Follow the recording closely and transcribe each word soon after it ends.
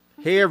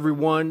Hey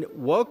everyone,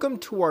 welcome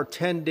to our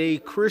 10-day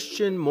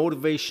Christian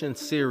motivation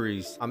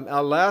series. I'm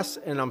LS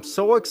and I'm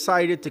so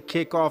excited to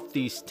kick off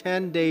these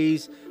 10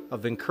 days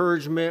of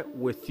encouragement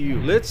with you.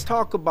 Let's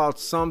talk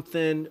about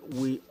something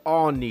we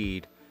all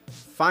need: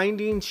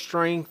 finding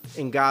strength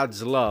in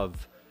God's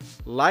love.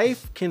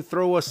 Life can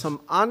throw us some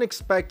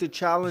unexpected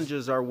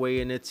challenges our way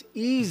and it's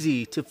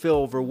easy to feel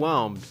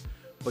overwhelmed.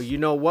 But you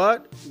know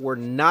what? We're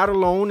not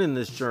alone in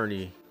this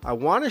journey. I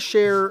want to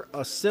share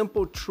a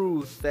simple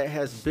truth that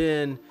has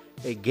been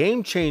a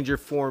game changer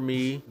for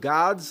me.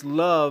 God's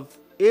love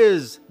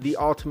is the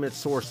ultimate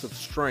source of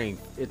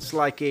strength. It's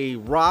like a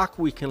rock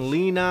we can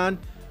lean on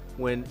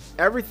when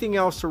everything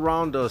else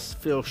around us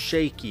feels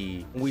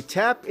shaky. When we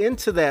tap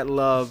into that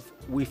love,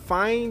 we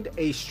find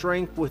a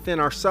strength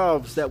within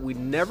ourselves that we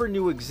never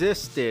knew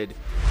existed.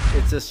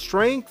 It's a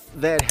strength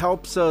that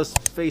helps us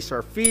face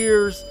our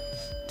fears,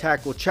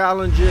 tackle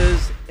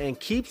challenges, and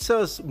keeps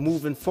us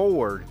moving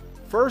forward.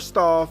 First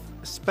off,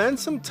 spend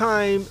some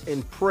time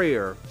in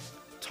prayer.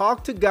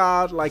 Talk to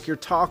God like you're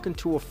talking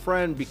to a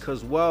friend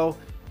because, well,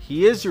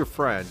 He is your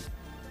friend.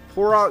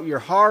 Pour out your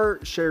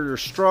heart, share your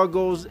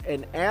struggles,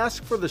 and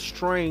ask for the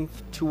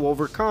strength to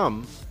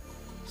overcome.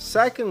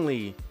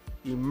 Secondly,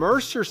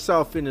 immerse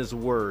yourself in His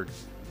Word.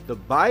 The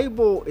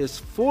Bible is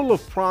full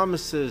of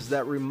promises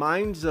that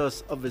reminds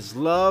us of His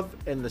love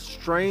and the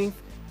strength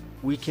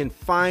we can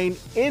find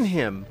in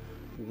Him.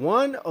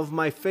 One of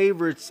my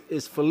favorites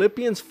is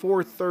Philippians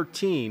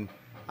 4:13.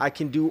 I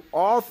can do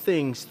all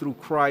things through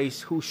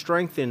Christ who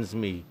strengthens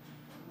me.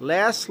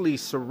 Lastly,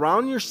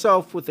 surround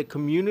yourself with a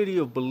community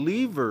of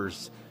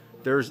believers.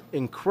 There's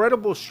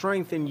incredible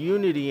strength and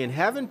unity, and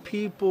having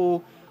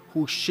people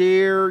who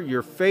share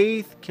your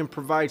faith can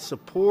provide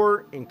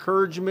support,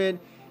 encouragement,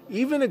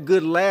 even a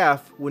good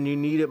laugh when you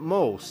need it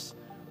most.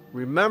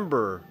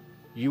 Remember,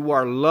 you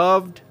are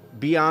loved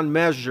beyond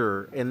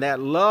measure, and that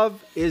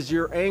love is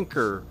your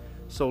anchor.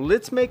 So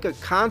let's make a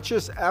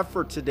conscious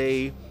effort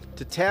today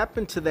to tap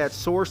into that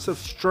source of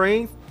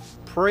strength,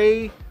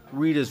 pray,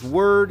 read His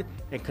Word,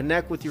 and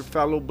connect with your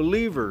fellow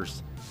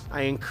believers.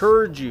 I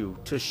encourage you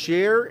to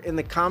share in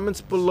the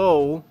comments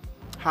below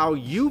how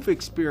you've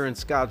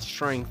experienced God's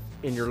strength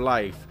in your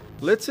life.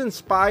 Let's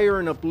inspire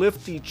and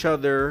uplift each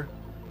other.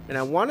 And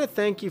I want to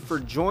thank you for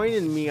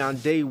joining me on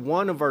day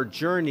one of our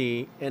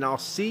journey. And I'll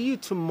see you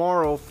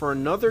tomorrow for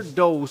another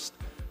dose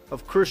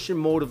of Christian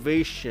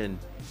motivation.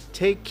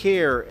 Take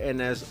care,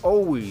 and as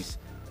always,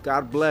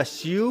 God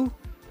bless you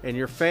and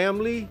your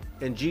family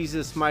in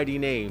Jesus' mighty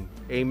name.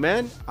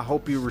 Amen. I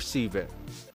hope you receive it.